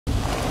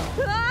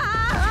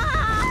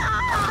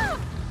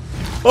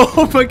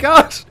Oh my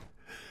gosh!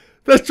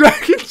 The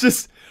dragon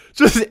just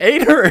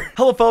ate her!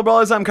 Hello fellow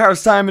brawlers, I'm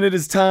KairosTime, and it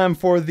is time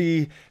for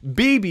the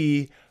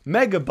Bibi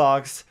Mega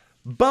Box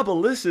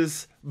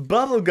Bubblicious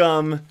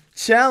Bubblegum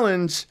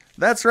Challenge.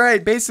 That's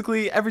right,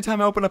 basically every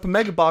time I open up a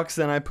Mega Box,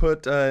 then I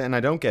put, and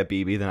I don't get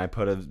Bibi, then I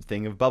put a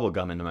thing of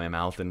bubblegum into my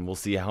mouth, and we'll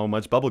see how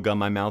much bubblegum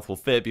my mouth will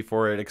fit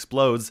before it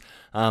explodes.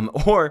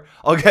 Or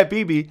I'll get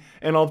Bibi,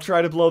 and I'll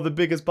try to blow the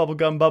biggest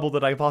bubblegum bubble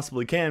that I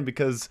possibly can,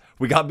 because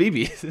we got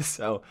Bibi.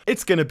 So,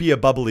 it's gonna be a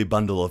bubbly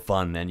bundle of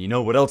fun, and you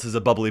know what else is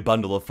a bubbly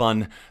bundle of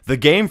fun? The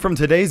game from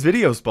today's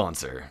video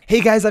sponsor. Hey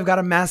guys, I've got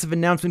a massive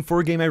announcement for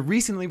a game I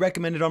recently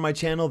recommended on my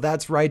channel.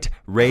 That's right,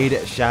 Raid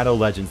Shadow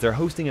Legends. They're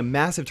hosting a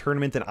massive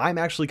tournament that I'm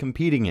actually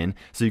competing in,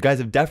 so you guys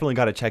have definitely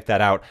got to check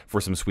that out for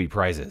some sweet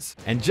prizes.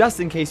 And just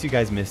in case you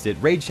guys missed it,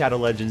 Raid Shadow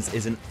Legends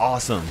is an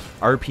awesome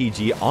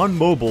RPG on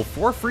mobile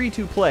for free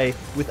to play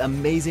with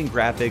amazing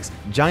graphics,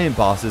 giant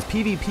bosses,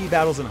 PvP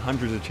battles, and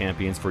hundreds of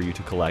champions for you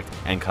to collect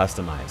and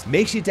customize.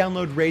 Make sure you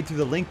download Raid through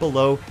the link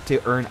below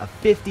to earn a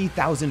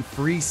 50,000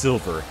 free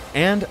silver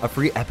and a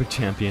free epic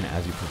champion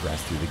as you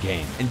progress through the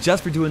game. And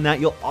just for doing that,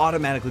 you'll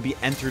automatically be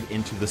entered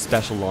into the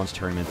special launch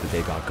tournament that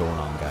they got going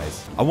on,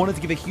 guys. I wanted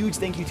to give a huge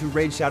thank you to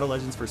Raid Shadow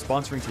Legends for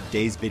sponsoring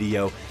today's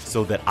video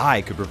so that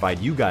I could provide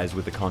you guys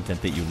with the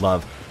content that you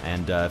love.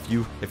 And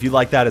if you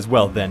like that as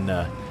well, then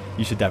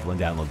you should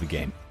definitely download the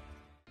game.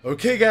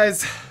 Okay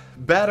guys,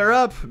 batter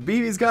up.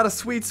 Bibi's got a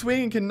sweet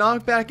swing and can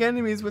knock back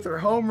enemies with her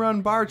home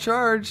run bar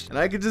charge. And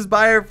I could just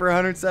buy her for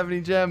 170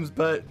 gems,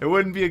 but it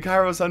wouldn't be a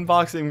Kairos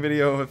unboxing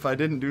video if I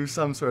didn't do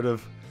some sort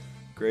of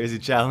crazy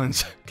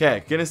challenge.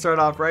 Okay, gonna start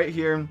off right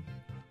here.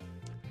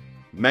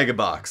 Mega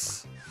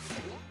Box.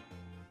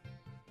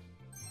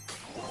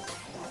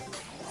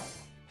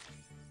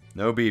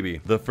 No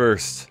Bibi. The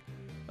first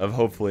of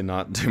hopefully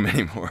not too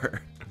many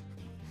more.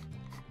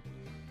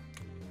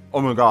 Oh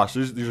my gosh,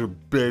 these are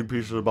big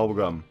pieces of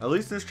bubblegum. At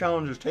least this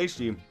challenge is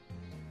tasty.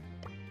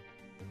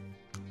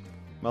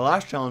 My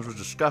last challenge was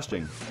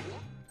disgusting.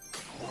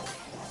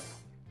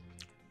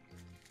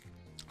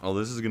 Oh,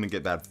 this is gonna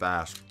get bad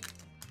fast.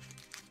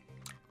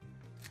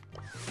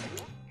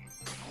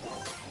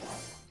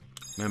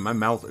 Man, my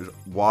mouth is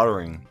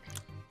watering.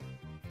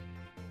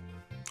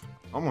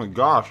 Oh my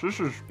gosh, this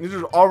is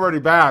already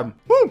bad.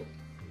 Woo!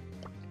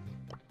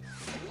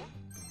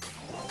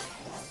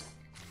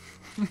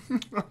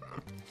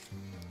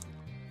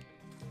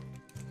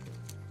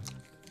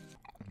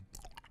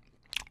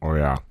 Oh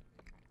yeah.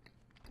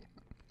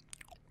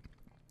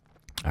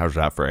 How's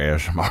that for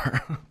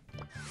ASMR?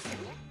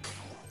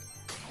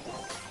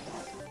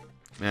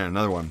 Man,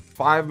 another one.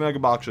 5 mega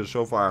boxes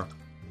so far.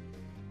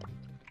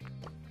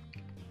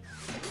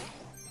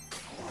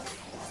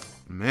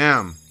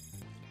 Man.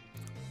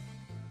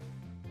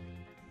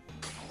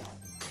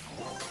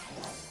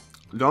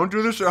 Don't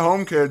do this at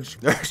home, kids.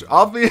 There's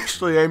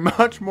obviously a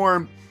much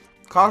more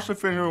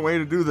cost-efficient way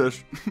to do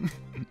this.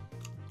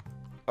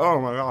 Oh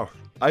my gosh.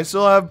 I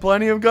still have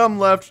plenty of gum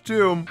left,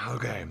 too.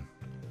 Okay.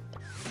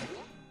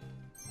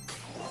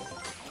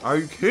 Are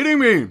you kidding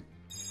me?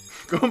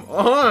 Come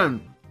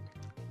on.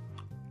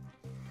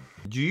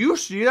 Do you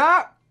see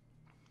that?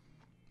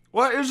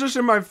 What is this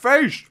in my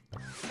face?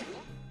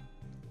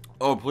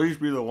 Oh, please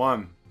be the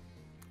one.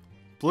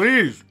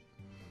 Please.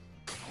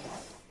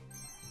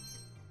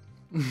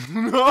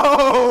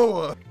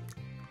 No!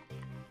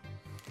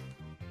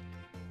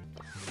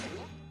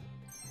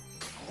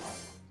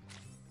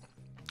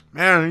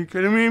 Man, are you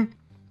kidding me?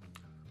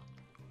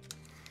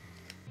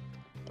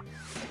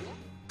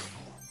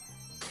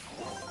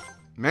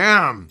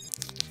 Man!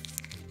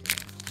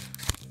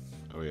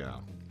 Oh yeah.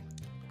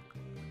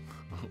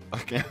 I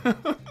can't.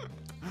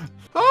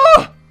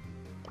 Ah!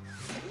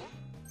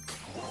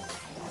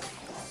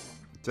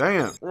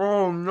 Dang it.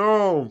 Oh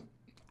no!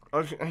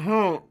 I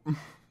can't.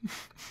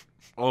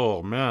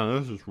 Oh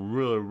man, this is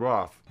really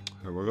rough.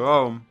 Here we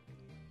go.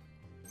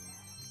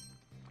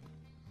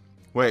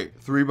 Wait,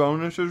 3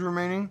 bonuses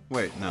remaining?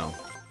 Wait, no.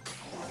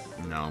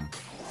 No.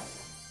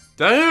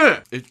 Dang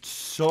it! It's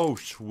so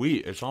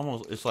sweet. It's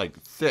almost, it's like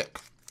thick.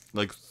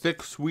 Like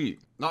thick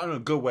sweet. Not in a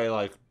good way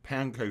like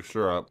pancake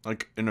syrup.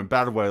 Like in a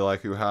bad way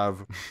like you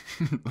have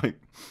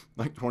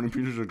like 20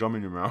 pieces of gum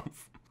in your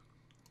mouth.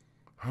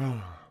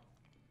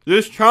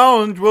 This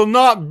challenge will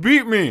not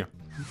beat me!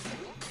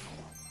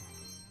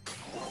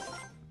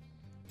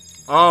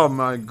 Oh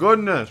my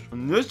goodness.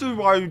 And this is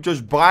why you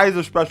just buy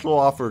the special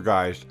offer,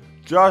 guys.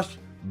 Just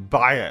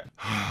buy it.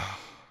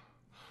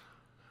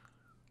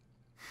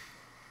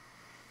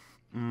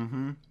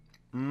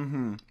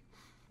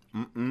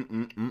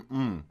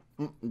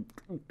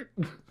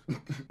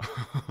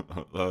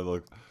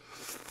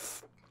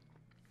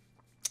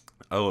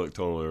 I look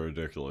totally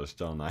ridiculous,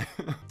 don't I?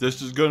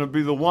 This is gonna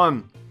be the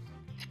one.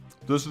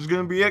 This is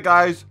gonna be it,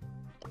 guys.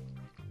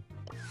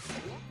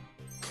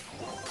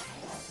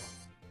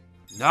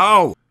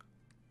 No!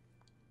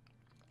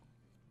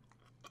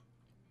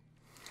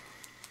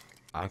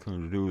 I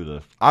can do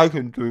this. I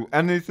can do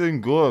anything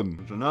good.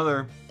 There's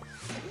another.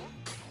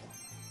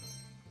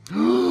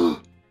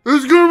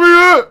 This is gonna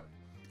be it!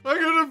 I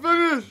gotta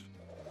finish!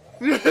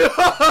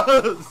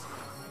 Yes!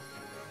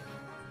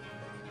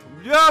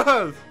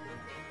 Yes!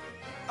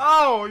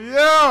 Oh,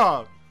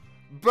 yeah!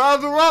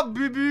 Batter up,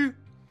 Bibi!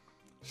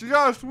 She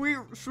got a sweet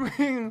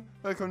swing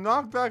that can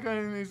knock back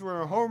enemies when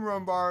her home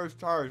run bar is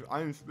charged.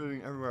 I am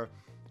spitting everywhere.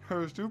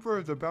 Her super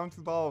is a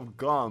bouncy ball of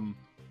gum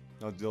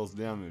that deals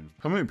damage.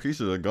 How many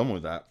pieces of gum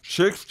was that?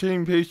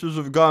 16 pieces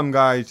of gum,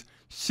 guys.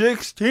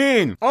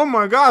 16! Oh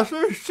my gosh,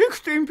 there's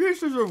 16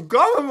 pieces of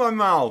gum in my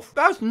mouth!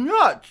 That's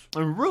nuts!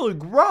 And really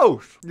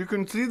gross! You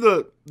can see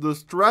the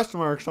stress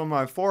marks on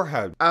my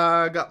forehead.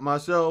 I got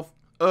myself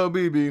a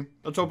BB.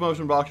 Let's open up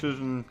some boxes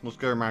and let's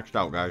get her maxed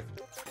out, guys.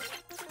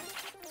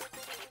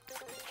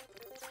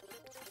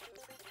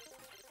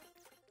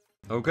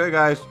 Okay,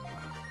 guys.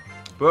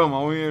 Boom,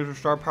 all we need is a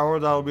star power.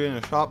 That'll be in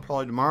the shop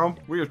probably tomorrow.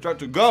 We are set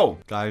to go!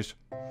 Guys,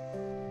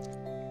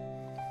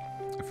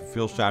 if you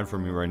feel sad for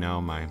me right now,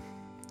 my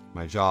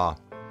jaw,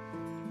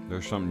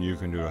 there's something you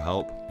can do to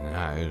help, and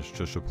that is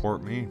to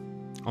support me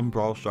on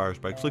Brawl Stars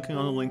by clicking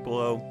on the link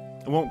below.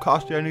 It won't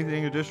cost you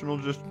anything additional,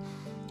 just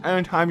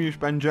anytime you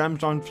spend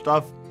gems on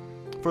stuff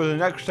for the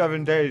next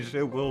 7 days,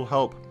 it will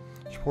help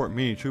support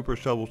me.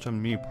 Supercell will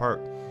send me part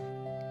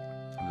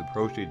of the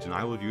proceeds, and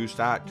I will use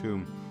that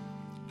to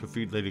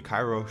feed Lady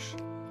Kairos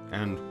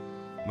and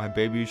my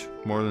babies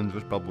more than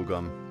just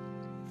bubblegum,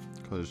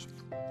 because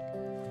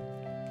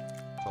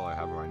that's all I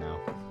have right now.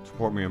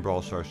 Support me in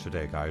Brawl Stars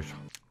today, guys.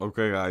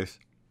 Okay, guys.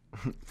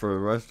 For the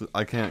rest,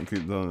 I can't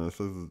keep doing this.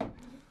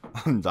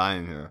 I'm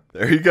dying here.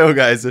 There you go,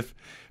 guys. If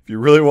you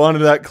really wanted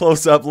that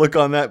close-up look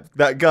on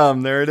that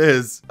gum, there it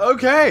is.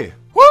 Okay.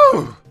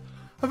 Woo!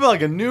 I feel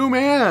like a new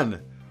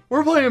man.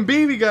 We're playing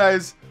Bibi,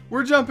 guys.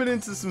 We're jumping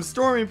into some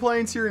stormy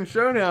plains here in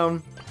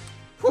Showdown.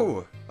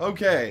 Whew.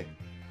 Okay.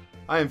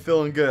 I am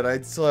feeling good.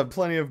 I still have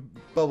plenty of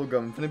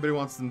bubblegum. If anybody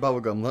wants some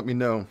bubblegum, let me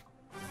know.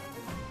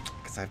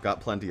 I've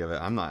got plenty of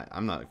it. I'm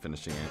not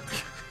finishing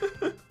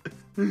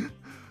it.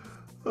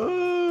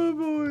 Oh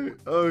boy.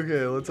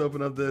 Okay, let's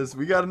open up this.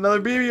 We got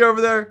another Bibi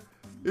over there.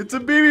 It's a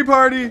Bibi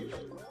party.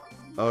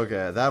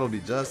 Okay, that'll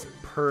be just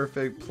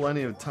perfect.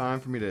 Plenty of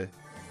time for me to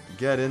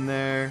get in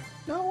there.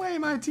 No way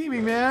am I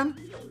teaming, man.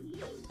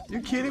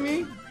 You kidding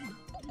me?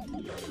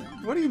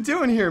 What are you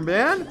doing here,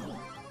 man?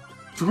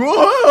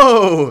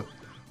 Whoa!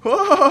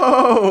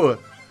 Whoa!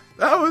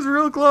 That was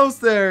real close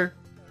there.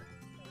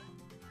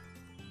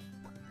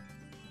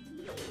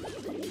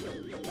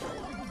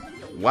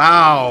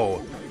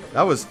 Wow,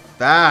 that was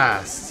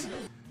fast.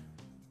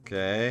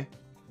 Okay,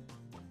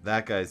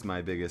 that guy's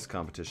my biggest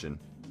competition.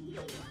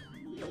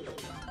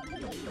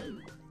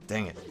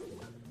 Dang it.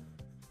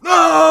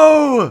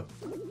 No!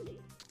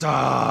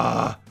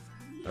 Ah!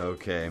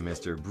 Okay,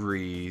 Mr.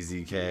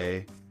 Breezy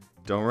K.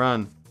 Don't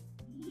run.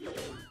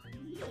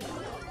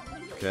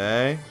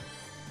 Okay.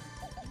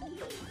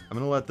 I'm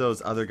gonna let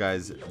those other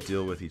guys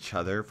deal with each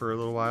other for a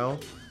little while,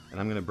 and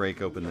I'm gonna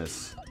break open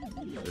this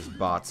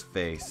bot's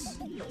face.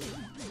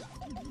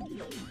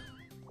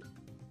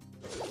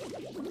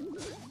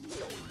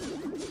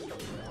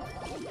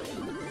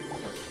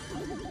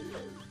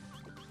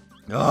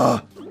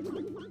 Ugh.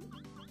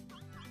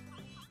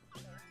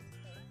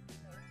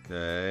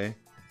 Okay.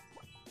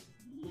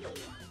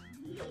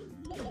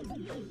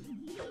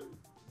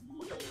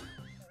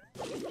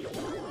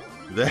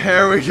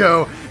 There we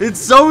go. It's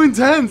so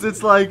intense.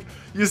 It's like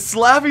you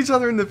slap each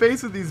other in the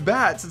face with these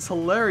bats. It's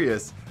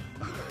hilarious.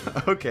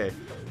 Okay.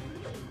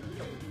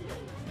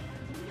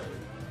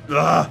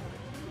 Ugh.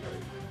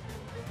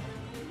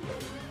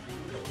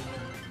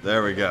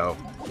 There we go.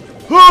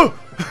 Woo!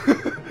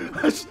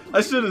 I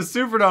should have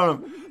supered on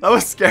him. That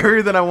was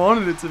scarier than I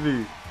wanted it to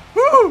be.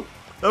 Woo!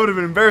 That would have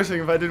been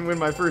embarrassing if I didn't win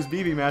my first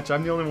Bibi match.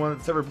 I'm the only one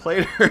that's ever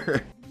played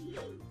her.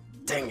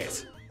 Dang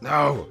it.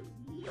 No.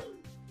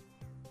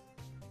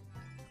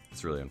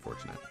 It's really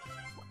unfortunate.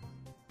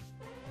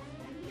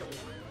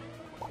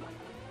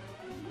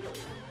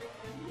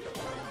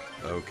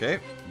 Okay,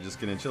 you're just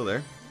gonna chill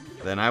there.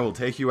 Then I will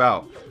take you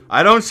out.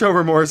 I don't show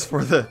remorse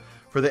for the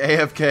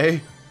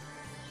AFK.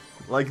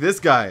 Like this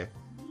guy.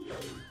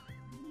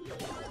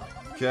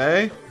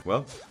 Okay.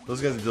 Well,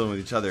 those guys are dealing with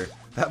each other.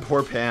 That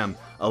poor Pam,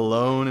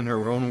 alone in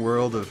her own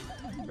world of,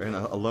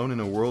 alone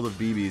in a world of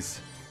BBs,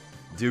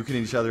 duking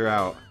each other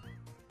out.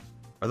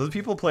 Are those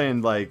people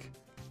playing like?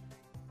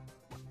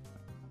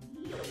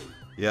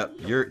 Yep,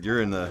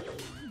 you're in the.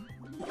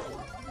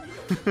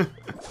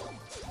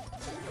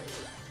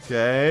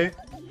 Okay.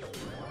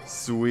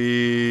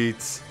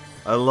 Sweet.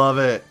 I love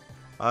it.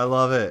 I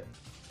love it.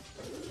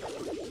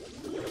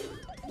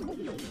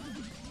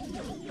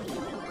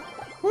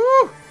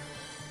 Woo!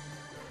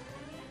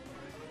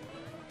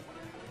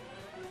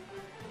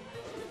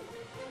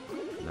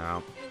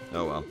 No.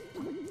 Oh well.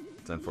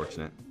 It's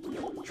unfortunate.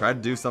 Tried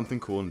to do something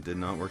cool and it did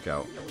not work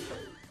out.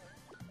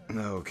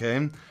 Okay.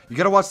 You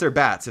gotta watch their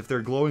bats. If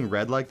they're glowing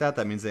red like that,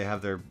 that means they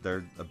have their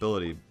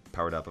ability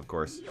powered up, of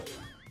course.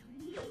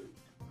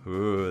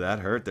 Ooh, that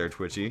hurt there,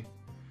 Twitchy.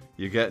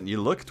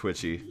 You look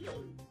twitchy.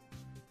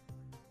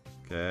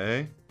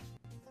 Okay.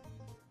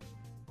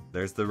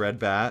 There's the red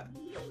bat.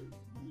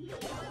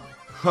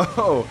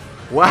 Oh,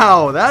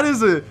 Wow, that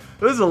is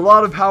a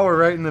lot of power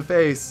right in the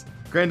face.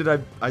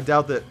 Granted, I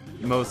doubt that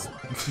most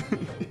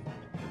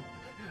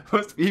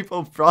most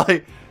people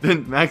probably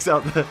didn't max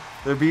out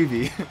their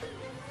Bibi.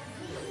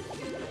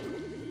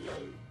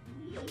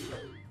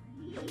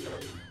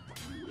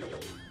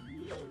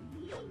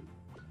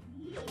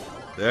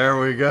 There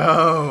we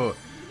go.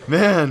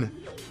 Man.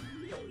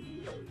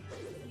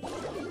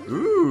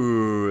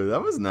 Ooh,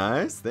 that was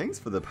nice. Thanks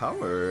for the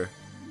power.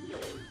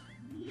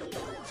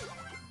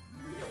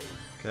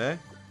 Okay.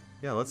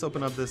 Yeah, let's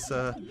open up this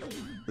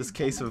this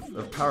case of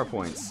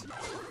PowerPoints.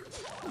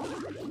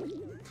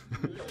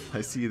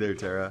 I see you there,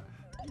 Tara.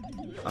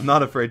 I'm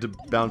not afraid to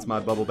bounce my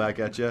bubble back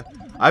at you.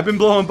 I've been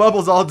blowing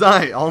bubbles all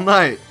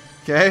night.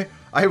 Okay?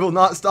 I will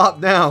not stop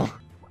now.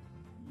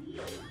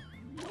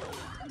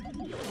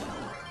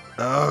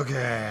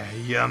 Okay,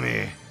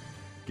 yummy.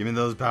 Give me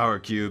those power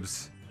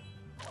cubes.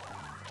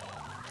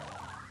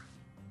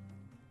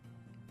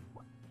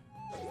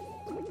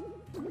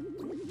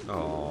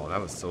 Oh, that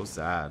was so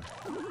sad.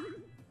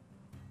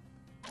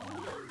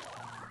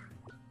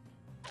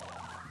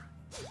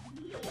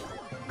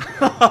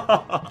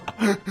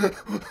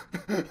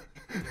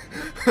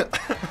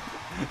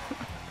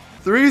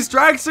 Three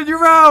strikes and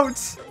you're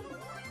out!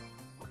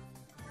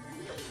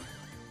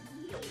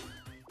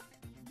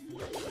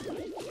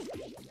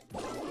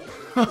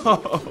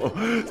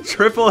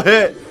 Triple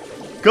hit!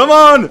 Come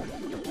on!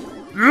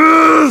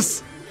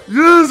 Yes!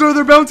 Yes! Are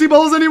there bouncy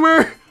balls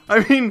anywhere?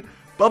 I mean,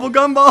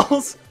 bubblegum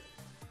balls?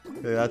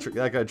 Yeah,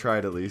 that guy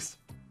tried at least.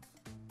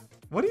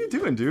 What are you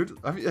doing, dude?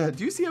 I mean,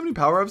 do you see how many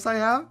power-ups I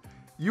have?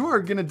 You are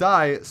gonna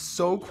die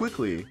so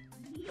quickly.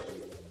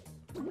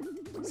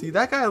 See,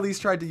 that guy at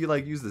least tried to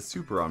like use the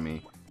super on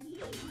me.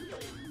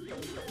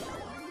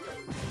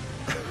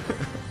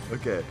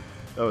 Okay,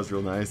 that was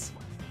real nice.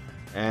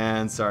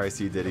 And sorry,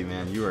 C Diddy,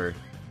 man, you are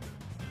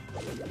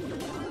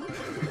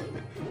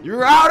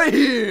you're out of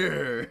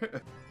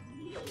here.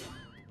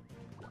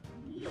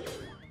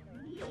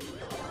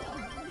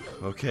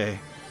 Okay,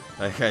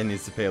 that guy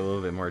needs to pay a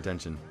little bit more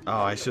attention.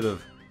 Oh, I should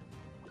have.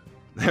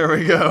 There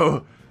we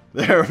go.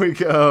 There we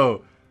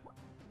go.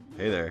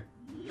 Hey there.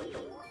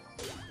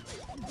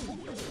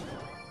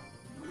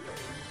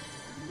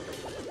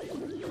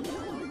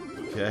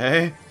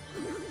 Okay.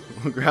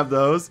 We'll grab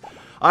those.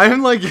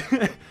 I'm like,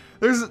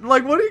 there's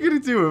like, what are you gonna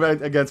do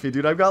against me,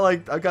 dude? I've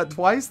got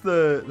twice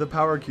the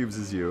power cubes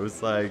as you.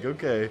 It's like,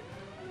 okay.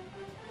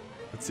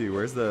 Let's see,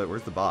 where's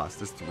the boss?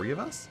 There's 3 of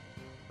us?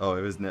 Oh,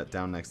 it was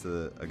down next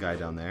to a guy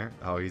down there.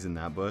 Oh, he's in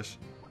that bush.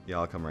 Yeah,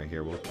 I'll come right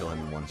here. We'll kill him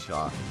in one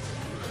shot.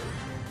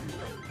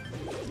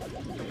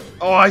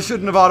 Oh, I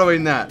shouldn't have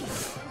auto-aimed that.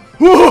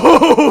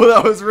 Whoa,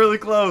 that was really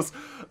close.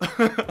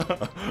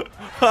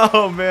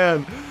 Oh,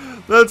 man.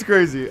 That's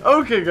crazy.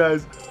 Okay,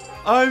 guys.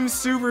 I'm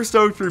super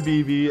stoked for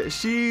Bibi.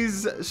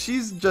 She's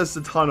just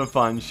a ton of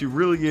fun. She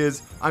really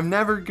is. I'm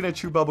never going to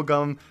chew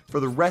bubblegum for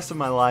the rest of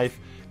my life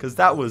because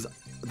that was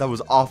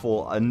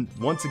awful. And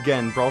once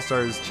again, Brawl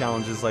Stars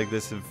challenges like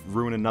this have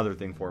ruined another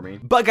thing for me.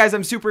 But guys,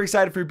 I'm super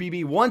excited for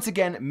Bibi. Once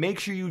again, make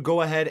sure you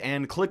go ahead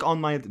and click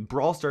on my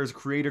Brawl Stars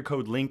creator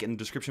code link in the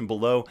description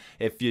below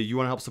if you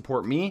want to help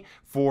support me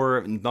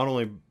for not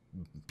only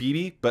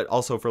Bibi, but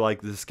also for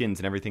like the skins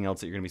and everything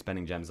else that you're going to be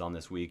spending gems on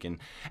this week. And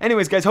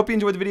anyways, guys, hope you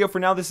enjoyed the video. For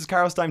now, this is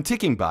KairosTime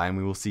ticking by, and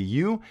we will see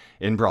you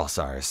in Brawl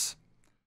Stars.